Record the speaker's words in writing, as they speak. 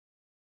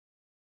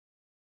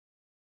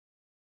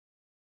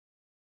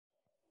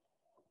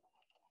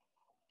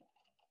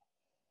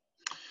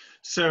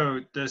So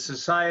the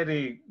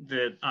society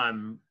that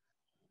I'm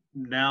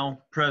now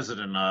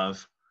president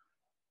of,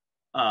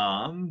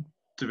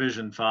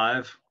 Division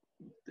 5,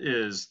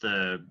 is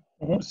the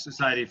Hmm.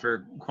 Society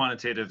for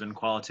Quantitative and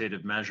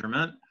Qualitative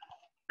Measurement.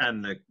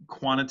 And the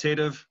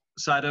quantitative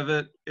side of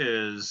it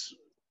is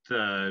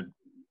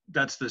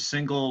that's the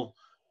single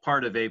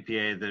part of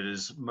APA that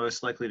is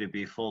most likely to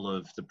be full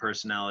of the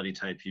personality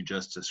type you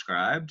just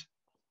described.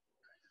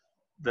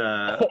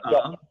 The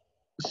Yeah.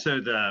 so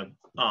the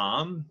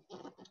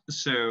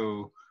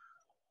so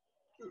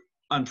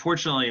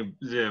unfortunately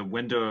the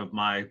window of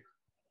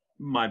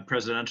my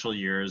presidential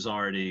year is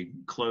already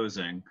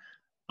closing.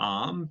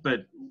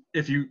 But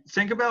if you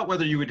think about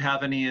whether you would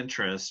have any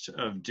interest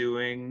of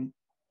doing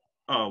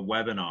a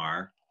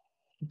webinar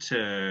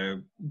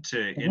to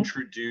Hmm.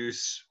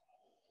 introduce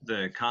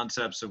the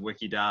concepts of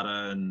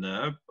Wikidata and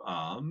the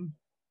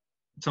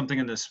something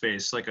in this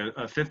space, like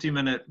a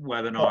 50-minute Yeah.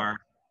 webinar.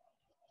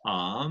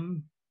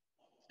 Um,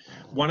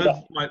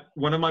 Yeah.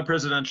 one of my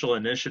presidential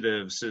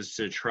initiatives is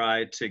to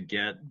try to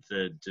get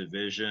the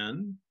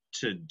division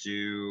to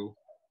do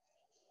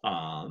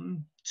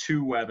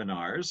 2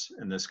 webinars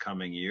in this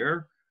coming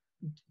year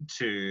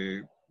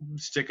to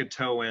stick a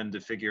toe in to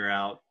figure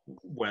out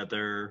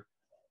whether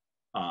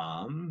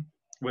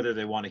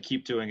they want to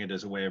keep doing it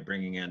as a way of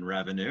bringing in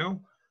revenue.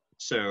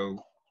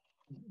 So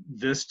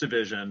this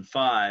division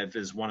 5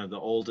 is one of the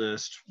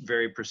oldest,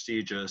 very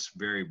prestigious,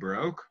 very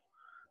broke,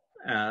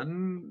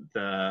 and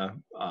the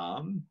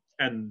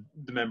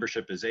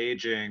membership is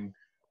aging.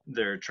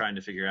 They're trying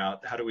to figure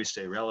out, how do we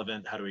stay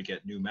relevant? How do we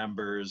get new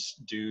members?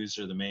 Dues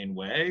are the main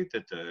way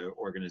that the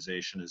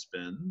organization has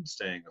been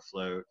staying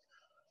afloat.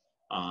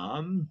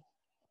 Hmm.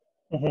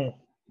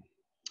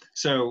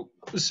 So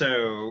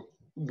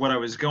what I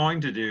was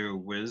going to do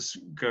was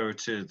go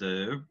to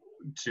the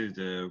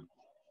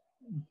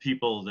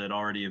people that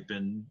already have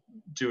been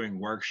doing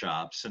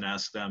workshops and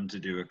ask them to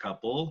do a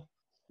couple.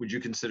 Would you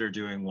consider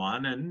doing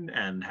one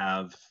and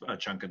have a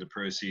chunk of the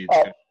proceeds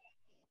Oh, go?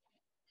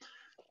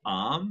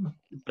 Um,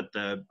 but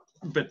the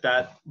but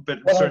that but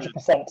sort of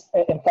 100%.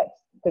 In fact,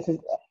 this is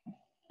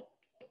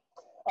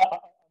I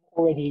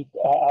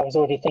was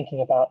already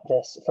thinking about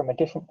this from a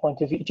different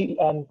point of view. Do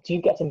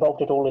you get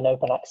involved at all in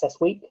Open Access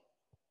Week?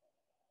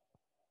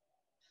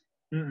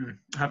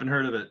 haven't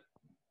heard of it.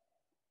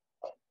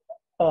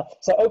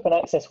 So Open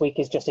Access Week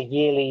is just a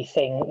yearly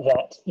thing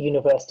that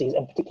universities,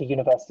 and particularly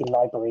university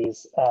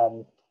libraries,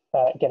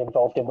 get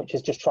involved in, which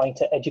is just trying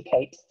to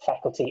educate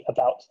faculty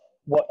about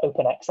what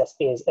open access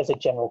is as a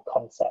general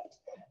concept.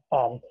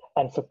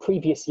 And for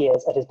previous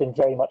years, it has been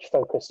very much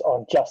focused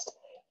on just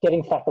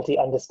getting faculty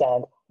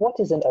understand what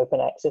is an open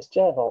access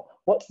journal,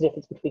 what's the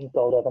difference between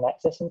gold open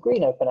access and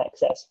green open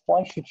access,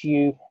 why should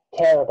you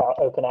care about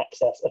open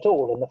access at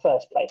all in the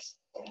first place.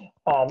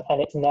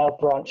 And it's now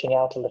branching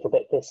out a little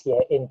bit this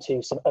year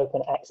into some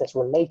open access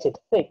related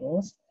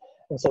things.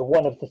 And so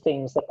one of the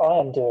things that I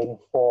am doing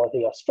for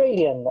the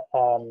Australian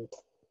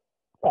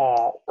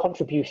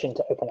contribution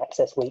to Open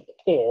Access Week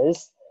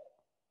is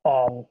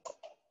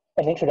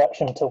an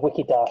introduction to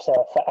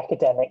Wikidata for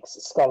academics,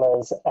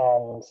 scholars,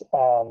 and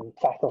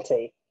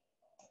faculty.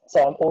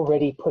 So I'm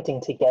already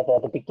putting together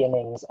the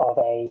beginnings of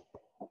a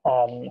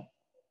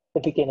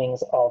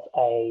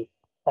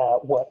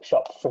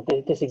workshop for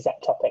this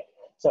exact topic.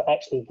 So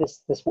actually,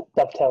 this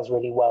dovetails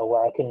really well,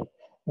 where I can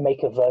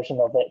make a version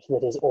of it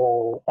that is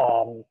all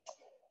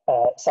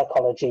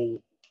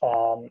psychology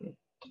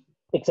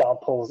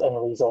examples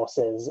and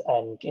resources,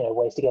 and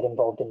ways to get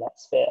involved in that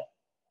sphere.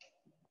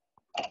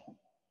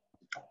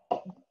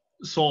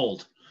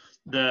 Sold.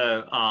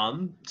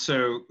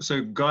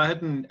 So go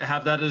ahead and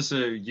have that as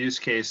a use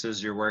case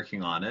as you're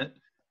working on it.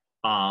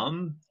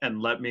 And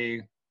let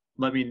me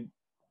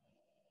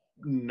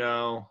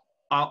know.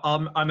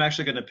 I'm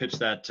actually going to pitch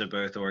that to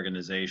both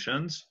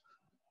organizations.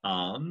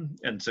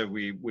 And so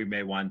we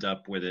may wind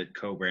up with it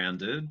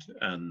co-branded,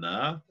 and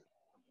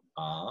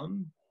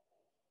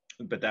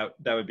but that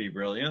would be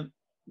brilliant.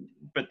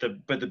 But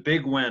the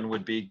big win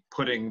would be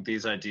putting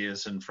these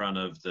ideas in front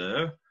of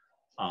the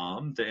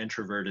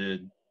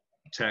introverted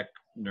tech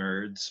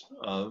nerds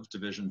of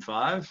Division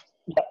 5.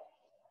 Yep.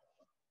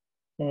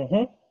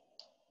 Mm-hmm.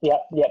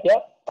 Yep.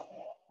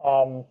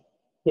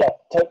 Yeah,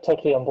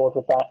 totally on board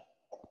with that.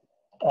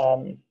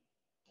 And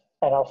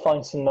I'll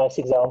find some nice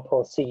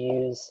examples to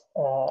use.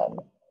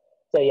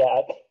 So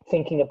yeah,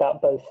 thinking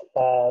about both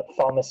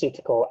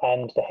pharmaceutical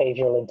and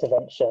behavioral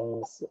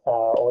interventions,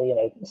 or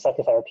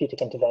psychotherapeutic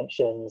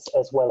interventions,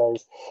 as well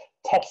as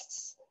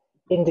tests,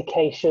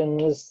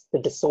 indications, the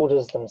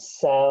disorders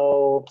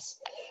themselves,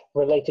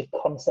 related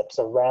concepts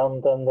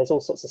around them. There's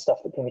all sorts of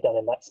stuff that can be done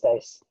in that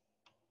space.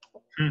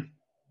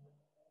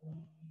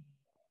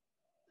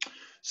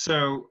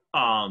 So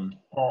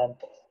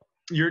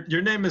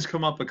your name has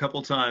come up a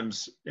couple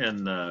times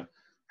in the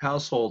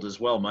household as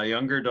well. My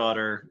younger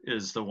daughter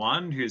is the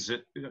one who's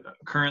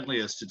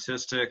currently a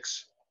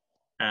statistics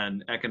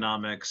and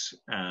economics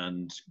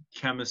and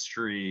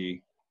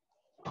chemistry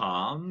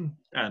and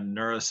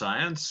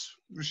neuroscience.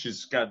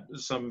 She's got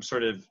some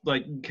sort of,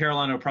 like,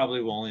 Carolina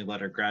probably will only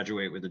let her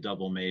graduate with a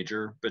double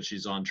major, but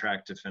she's on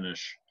track to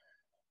finish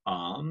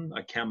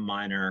a chem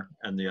minor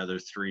and the other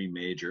 3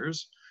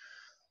 majors.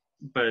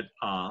 But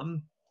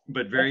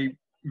very,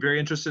 very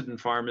interested in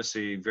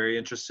pharmacy, very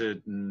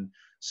interested in,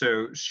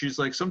 so she's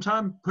like,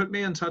 sometime put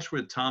me in touch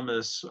with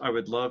Thomas. I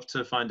would love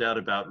to find out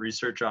about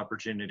research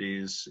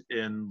opportunities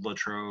in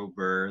Latrobe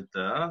or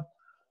the,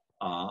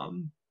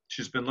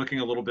 she's been looking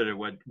a little bit at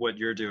what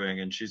you're doing,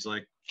 and she's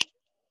like,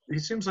 he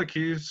seems like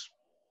he's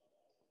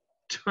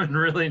doing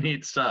really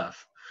neat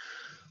stuff.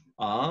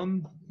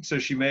 So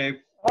she may,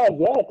 Oh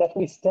yeah,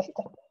 definitely.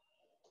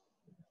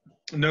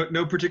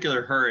 no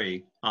particular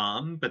hurry,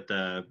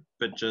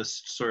 but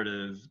just sort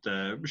of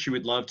she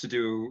would love to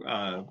do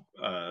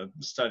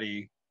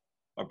study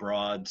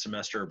abroad,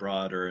 semester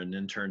abroad, or an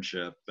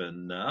internship,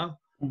 and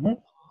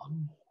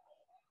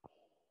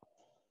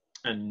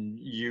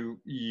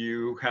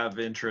you have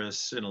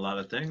interests in a lot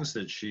of things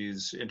that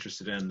she's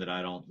interested in that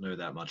I don't know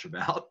that much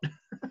about.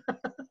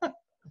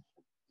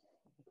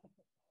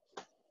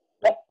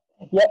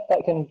 Yep,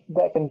 that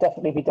can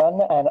definitely be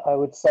done, and I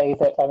would say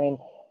that, I mean,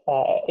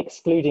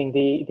 excluding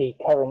the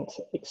current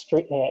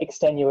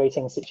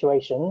extenuating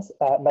situations,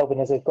 Melbourne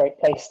is a great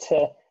place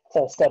to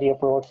study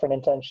abroad for an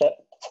internship.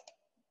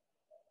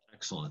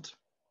 Excellent.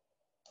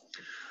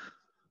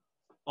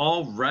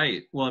 All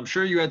right. Well, I'm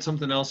sure you had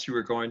something else you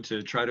were going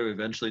to try to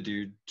eventually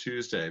do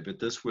Tuesday, but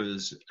this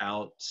was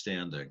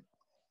outstanding.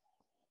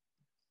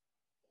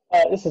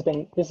 This has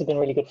been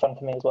really good fun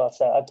for me as well.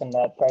 So I've been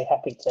very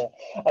happy to.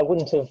 I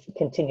wouldn't have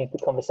continued the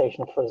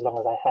conversation for as long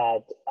as I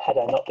had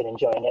I not been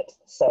enjoying it.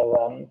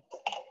 So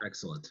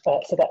excellent.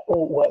 So that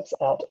all works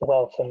out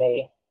well for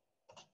me.